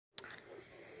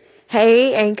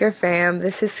Hey Anchor fam,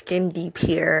 this is Skin Deep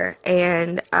here,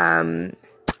 and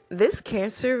this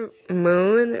Cancer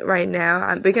moon right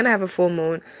now, we're gonna have a full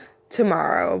moon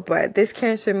tomorrow, but this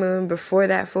Cancer moon before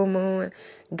that full moon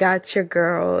got your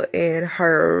girl in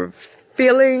her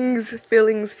feelings.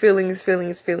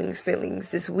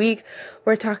 This week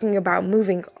we're talking about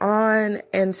moving on,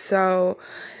 and so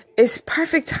it's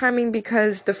perfect timing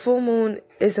because the full moon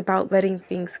is about letting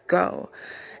things go.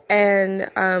 And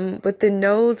with the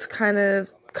nodes kind of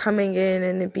coming in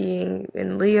and it being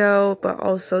in Leo, but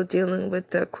also dealing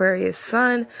with the Aquarius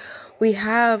sun, we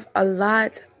have a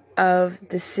lot of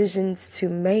decisions to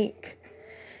make.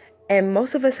 And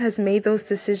most of us has made those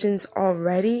decisions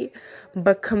already,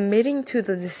 but committing to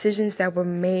the decisions that were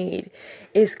made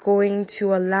is going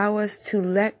to allow us to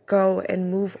let go and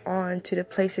move on to the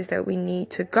places that we need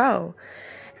to go.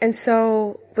 And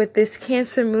so with this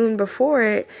Cancer moon before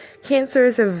it, Cancer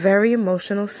is a very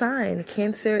emotional sign.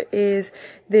 Cancer is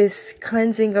this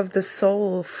cleansing of the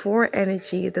soul for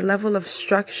energy, the level of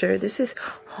structure. This is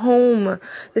home.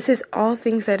 This is all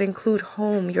things that include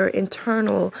home, your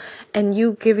internal, and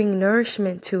you giving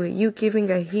nourishment to it, you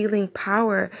giving a healing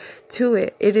power to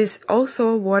it. It is also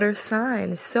a water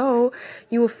sign. So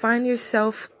you will find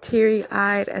yourself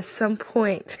teary-eyed at some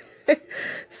point,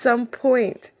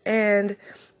 and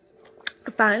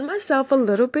find myself a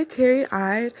little bit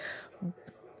teary-eyed,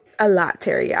 a lot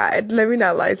teary-eyed. Let me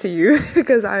not lie to you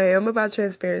because I am about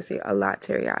transparency, a lot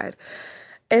teary-eyed.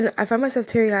 And I find myself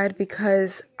teary-eyed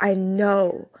because I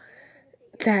know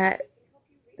that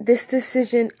this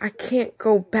decision I can't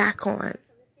go back on,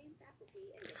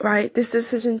 right? This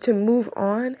decision to move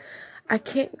on, I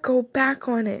can't go back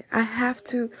on it. I have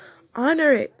to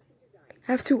honor it.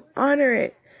 I have to honor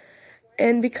it.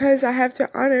 And because I have to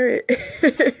honor it,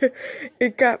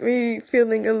 it got me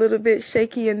feeling a little bit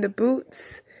shaky in the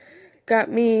boots,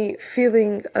 got me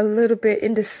feeling a little bit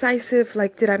indecisive,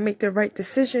 like, did I make the right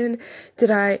decision? Did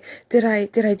I do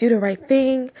the right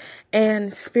thing?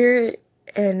 And spirit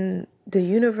and the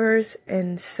universe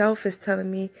and self is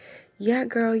telling me, yeah,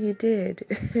 girl, you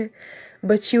did.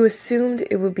 But you assumed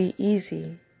it would be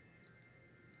easy.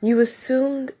 You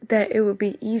assumed that it would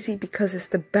be easy because it's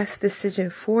the best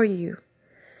decision for you.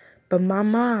 But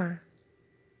mama,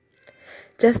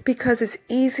 just because it's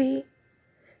easy,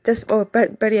 just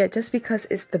because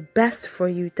it's the best for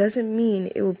you doesn't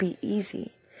mean it will be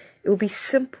easy. It will be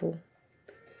simple.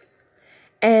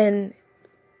 And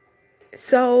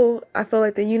so I feel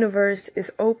like the universe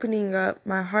is opening up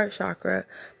my heart chakra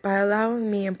by allowing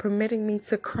me and permitting me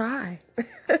to cry.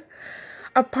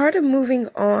 A part of moving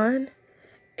on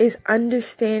is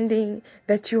understanding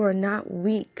that you are not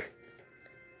weak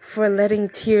for letting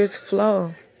tears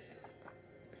flow.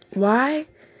 Why?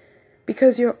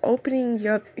 Because you're opening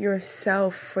up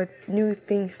yourself for new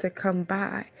things to come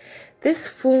by. This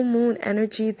full moon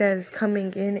energy that is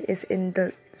coming in is in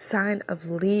the sign of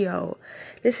Leo.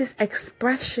 This is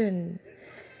expression.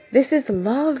 This is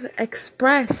love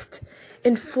expressed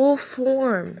in full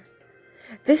form.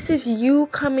 This is you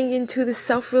coming into the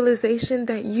self-realization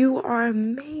that you are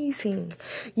amazing.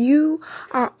 You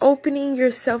are opening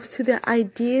yourself to the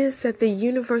ideas that the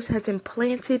universe has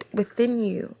implanted within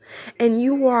you. And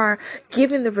you are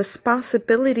given the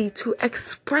responsibility to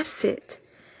express it.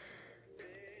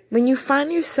 When you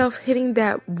find yourself hitting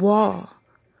that wall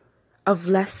of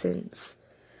lessons,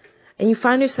 and you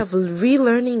find yourself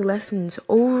relearning lessons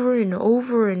over and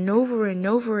over and over and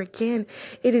over again,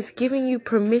 it is giving you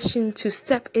permission to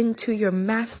step into your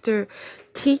master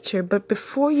teacher. But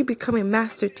before you become a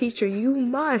master teacher, you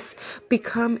must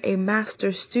become a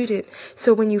master student.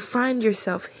 So when you find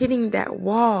yourself hitting that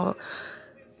wall,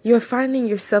 you're finding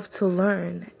yourself to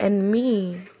learn. And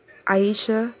me,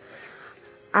 Aisha,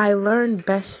 I learn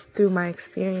best through my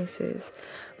experiences,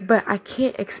 but I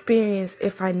can't experience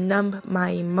if I numb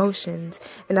my emotions.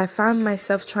 And I found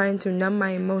myself trying to numb my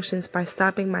emotions by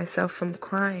stopping myself from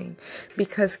crying,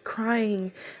 because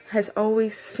crying has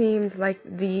always seemed like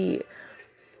the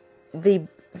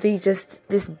just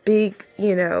this big,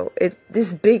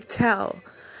 this big tell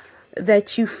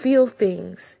that you feel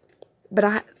things.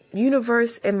 But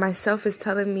universe and myself is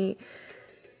telling me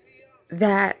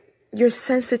that your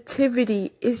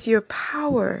sensitivity is your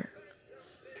power.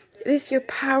 It is your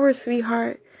power,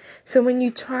 sweetheart. So when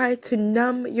you try to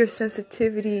numb your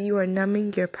sensitivity, you are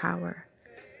numbing your power.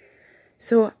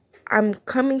 So I'm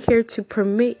coming here to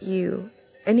permit you,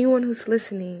 anyone who's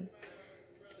listening,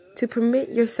 to permit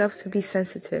yourself to be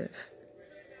sensitive.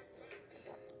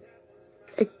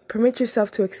 Permit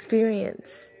yourself to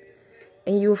experience,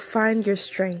 and you will find your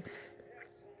strength.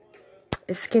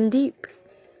 It's Skin Deep,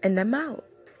 and I'm out.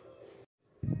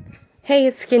 Hey,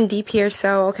 it's Skin Deep here.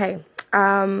 So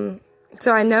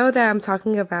I know that I'm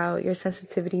talking about your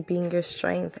sensitivity being your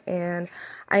strength, and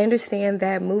I understand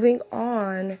that moving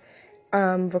on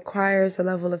requires a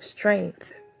level of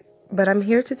strength. But I'm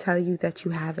here to tell you that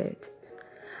you have it.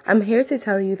 I'm here to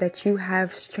tell you that you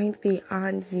have strength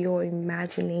beyond your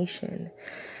imagination.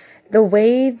 The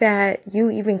way that you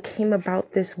even came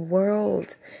about this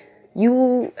world,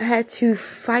 you had to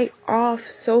fight off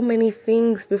so many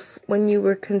things when you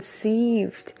were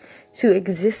conceived to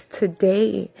exist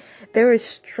today. There is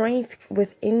strength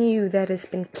within you that has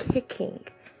been kicking,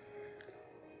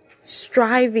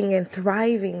 striving and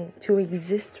thriving to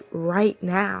exist right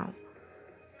now.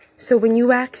 So when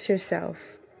you ask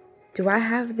yourself, do I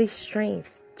have the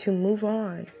strength to move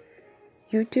on?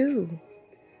 You do.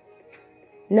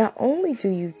 Not only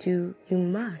do, you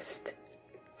must.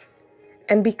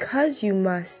 And because you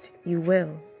must, you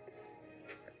will.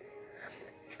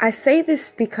 I say this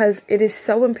because it is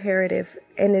so imperative,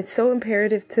 and it's so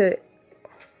imperative to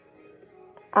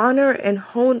honor and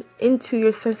hone into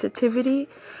your sensitivity,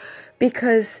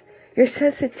 because your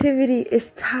sensitivity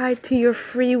is tied to your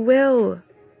free will.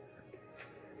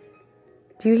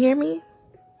 Do you hear me?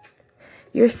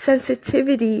 Your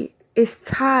sensitivity is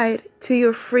tied to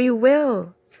your free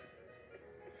will.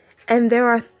 And there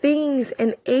are things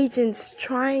and agents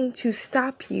trying to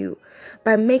stop you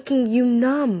by making you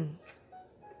numb.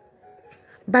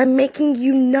 By making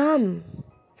you numb.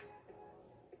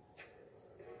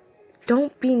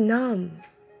 Don't be numb.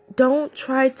 Don't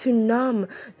try to numb.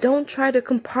 Don't try to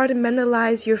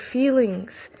compartmentalize your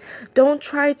feelings. Don't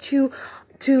try to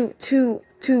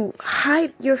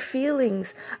hide your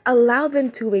feelings. Allow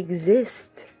them to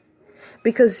exist.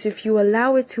 Because if you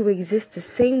allow it to exist the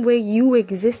same way you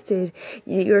existed,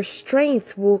 your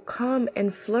strength will come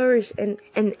and flourish and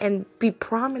be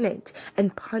prominent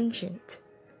and pungent.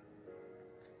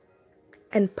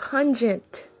 And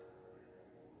pungent.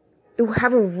 It will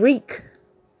have a reek,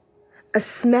 a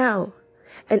smell,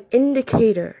 an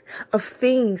indicator of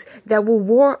things that will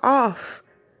ward off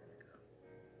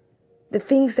the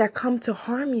things that come to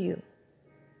harm you.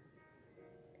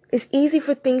 It's easy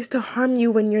for things to harm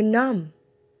you when you're numb.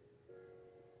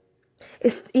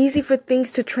 It's easy for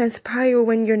things to transpire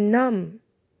when you're numb.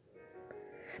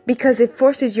 Because it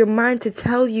forces your mind to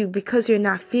tell you, because you're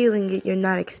not feeling it, you're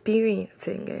not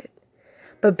experiencing it.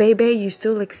 But baby, you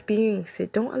still experience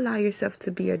it. Don't allow yourself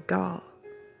to be a doll.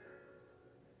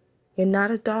 You're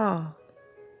not a doll.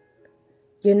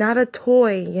 You're not a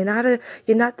toy. You're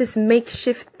not this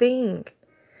makeshift thing.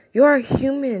 You're a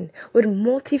human with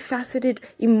multifaceted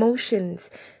emotions.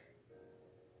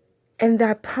 And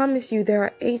I promise you, there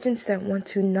are agents that want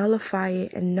to nullify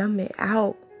it and numb it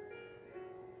out.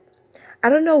 I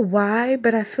don't know why,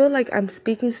 but I feel like I'm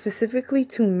speaking specifically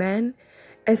to men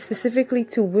and specifically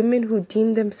to women who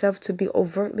deem themselves to be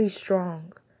overtly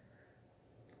strong.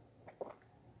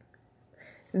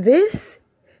 This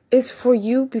is for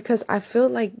you because I feel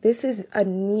like this is a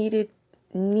needed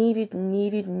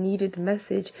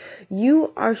message.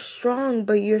 You are strong,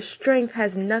 but your strength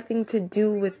has nothing to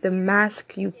do with the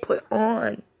mask you put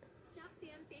on.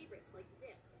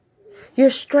 Your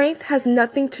strength has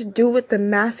nothing to do with the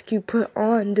mask you put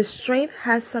on. The strength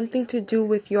has something to do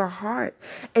with your heart.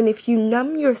 And if you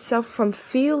numb yourself from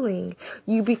feeling,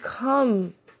 you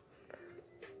become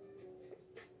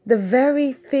the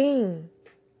very thing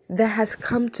that has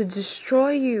come to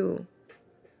destroy you.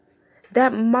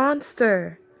 That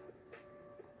monster,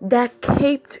 that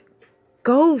caped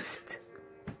ghost,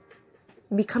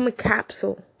 become a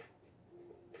capsule.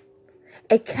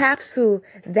 A capsule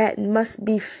that must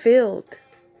be filled.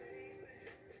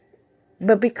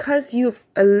 But because you've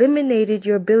eliminated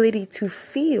your ability to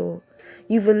feel,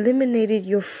 you've eliminated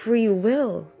your free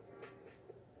will.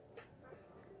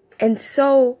 And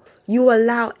so you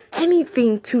allow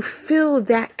anything to fill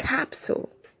that capsule.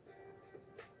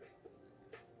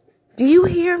 Do you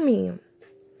hear me?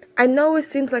 I know it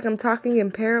seems like I'm talking in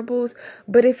parables,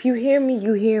 but if you hear me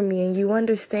and you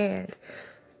understand.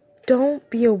 Don't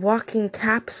be a walking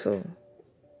capsule.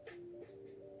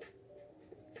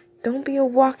 Don't be a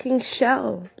walking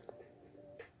shell.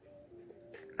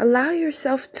 Allow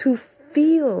yourself to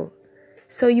feel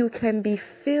so you can be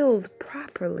filled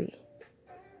properly.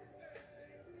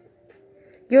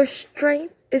 Your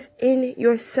strength is in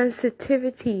your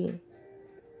sensitivity.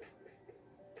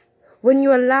 When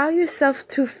you allow yourself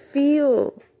to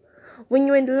feel, when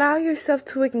you allow yourself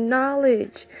to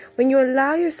acknowledge, when you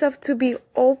allow yourself to be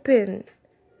open,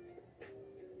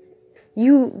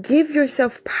 you give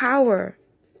yourself power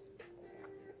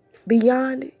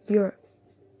beyond your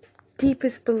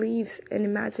deepest beliefs and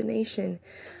imagination.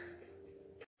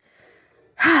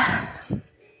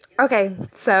 Okay,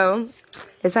 so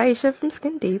it's Aisha from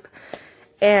Skin Deep,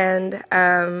 and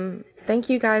thank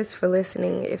you guys for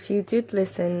listening. If you did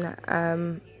listen,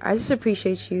 I just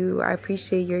appreciate you. I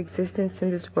appreciate your existence in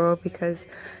this world because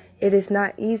it is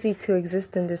not easy to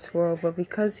exist in this world, but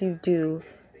because you do,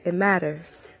 it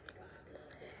matters.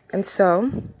 And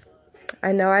so,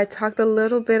 I know I talked a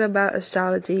little bit about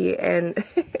astrology, and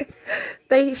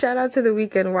shout out to the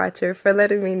Weekend Watcher for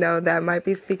letting me know that I might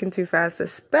be speaking too fast,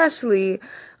 especially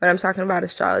when I'm talking about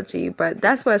astrology. But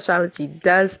that's what astrology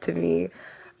does to me.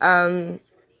 I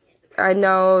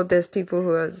know there's people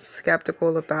who are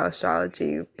skeptical about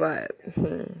astrology, but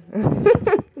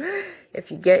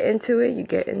if you get into it, you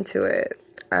get into it.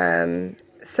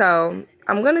 So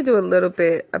I'm going to do a little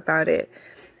bit about it.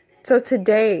 So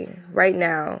today, right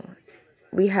now,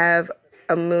 we have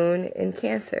a moon in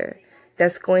Cancer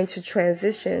that's going to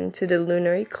transition to the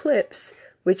lunar eclipse,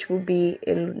 which will be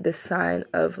in the sign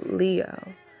of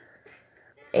Leo.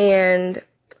 And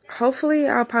hopefully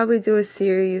I'll probably do a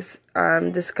series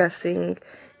discussing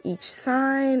each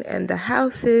sign and the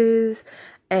houses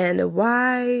and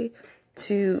why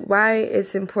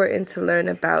it's important to learn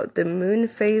about the moon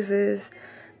phases,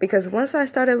 because once I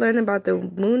started learning about the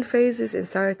moon phases and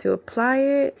started to apply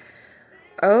it,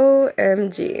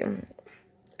 OMG.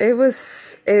 It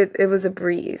was a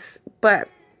breeze. But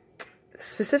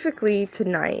specifically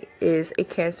tonight is a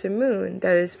Cancer moon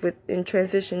that is in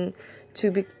transition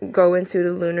to go into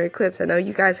the lunar eclipse. I know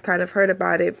you guys kind of heard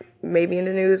about it, maybe in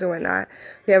the news or whatnot.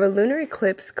 We have a lunar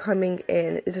eclipse coming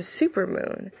in. It's a super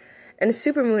moon. And a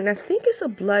super moon, I think it's a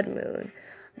blood moon.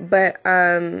 But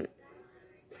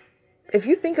if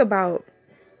you think about,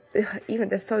 even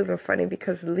that's so even funny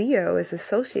because Leo is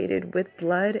associated with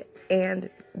blood and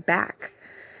back.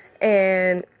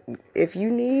 And if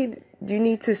you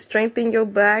need to strengthen your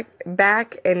back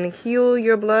and heal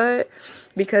your blood,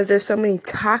 because there's so many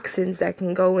toxins that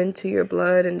can go into your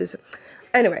blood and just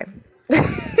anyway.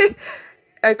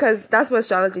 Because that's what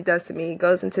astrology does to me. It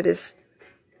goes into this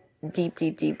deep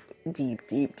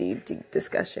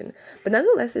discussion. But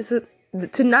nonetheless,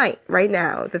 tonight, right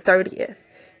now, the 30th,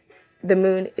 the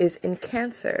moon is in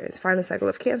Cancer. It's final cycle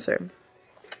of Cancer.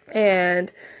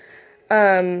 And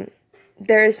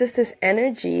there is just this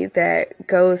energy that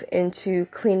goes into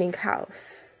cleaning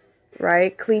house,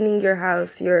 right? Cleaning your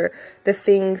house, the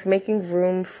things, making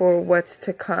room for what's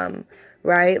to come,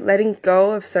 right? Letting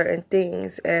go of certain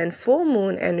things. And full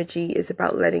moon energy is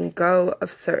about letting go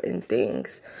of certain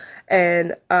things.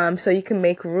 And so you can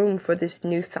make room for this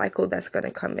new cycle that's going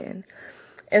to come in.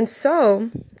 And so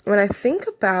when I think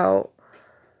about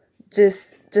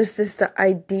just the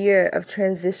idea of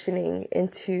transitioning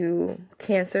into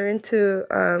Cancer, into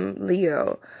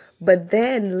Leo, but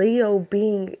then Leo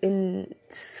being in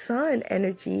sun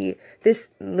energy, this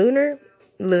lunar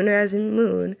as in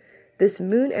moon, this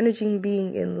moon energy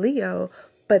being in Leo,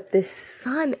 but this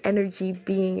sun energy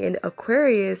being in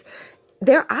Aquarius,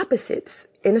 they're opposites.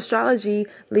 In astrology,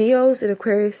 Leos and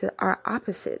Aquarius are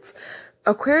opposites.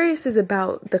 Aquarius is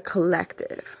about the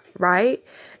collective, right?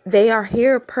 They are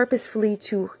here purposefully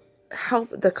to help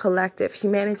the collective,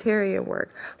 humanitarian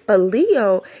work. But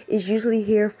Leo is usually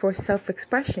here for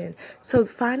self-expression. So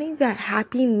finding that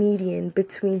happy median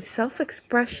between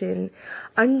self-expression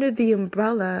under the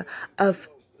umbrella of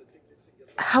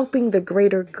helping the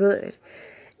greater good,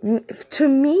 to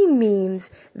me means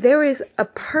there is a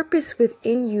purpose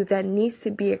within you that needs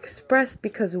to be expressed,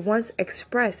 because once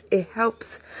expressed, it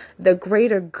helps the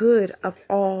greater good of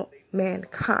all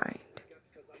mankind.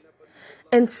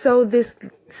 And so this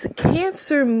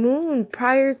Cancer moon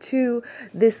prior to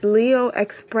this Leo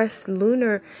expressed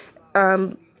lunar,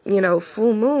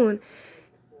 full moon,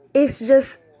 it's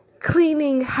just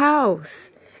cleaning house.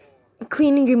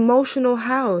 Cleaning emotional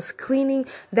house, cleaning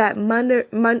that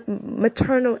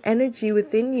maternal energy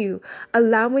within you,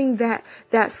 allowing that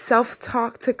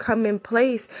self-talk to come in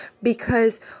place,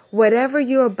 because whatever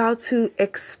you're about to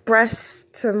express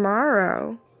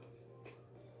tomorrow,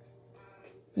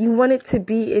 you want it to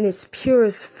be in its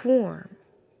purest form.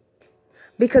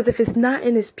 Because if it's not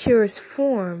in its purest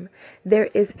form, there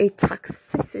is a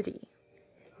toxicity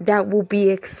that will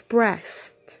be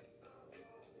expressed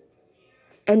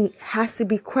and has to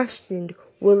be questioned.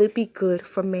 Will it be good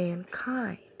for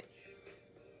mankind?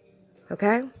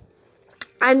 Okay?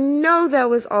 I know that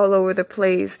was all over the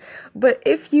place, but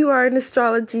if you are an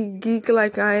astrology geek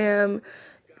like I am,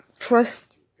 trust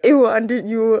you will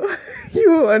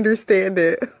understand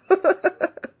it.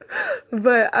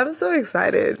 But I'm so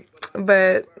excited.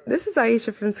 But this is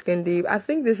Aisha from Skin Deep. I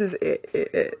think this is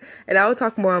it. And I will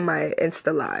talk more on my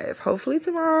Insta Live, hopefully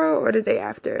tomorrow or the day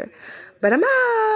after. But I'm out.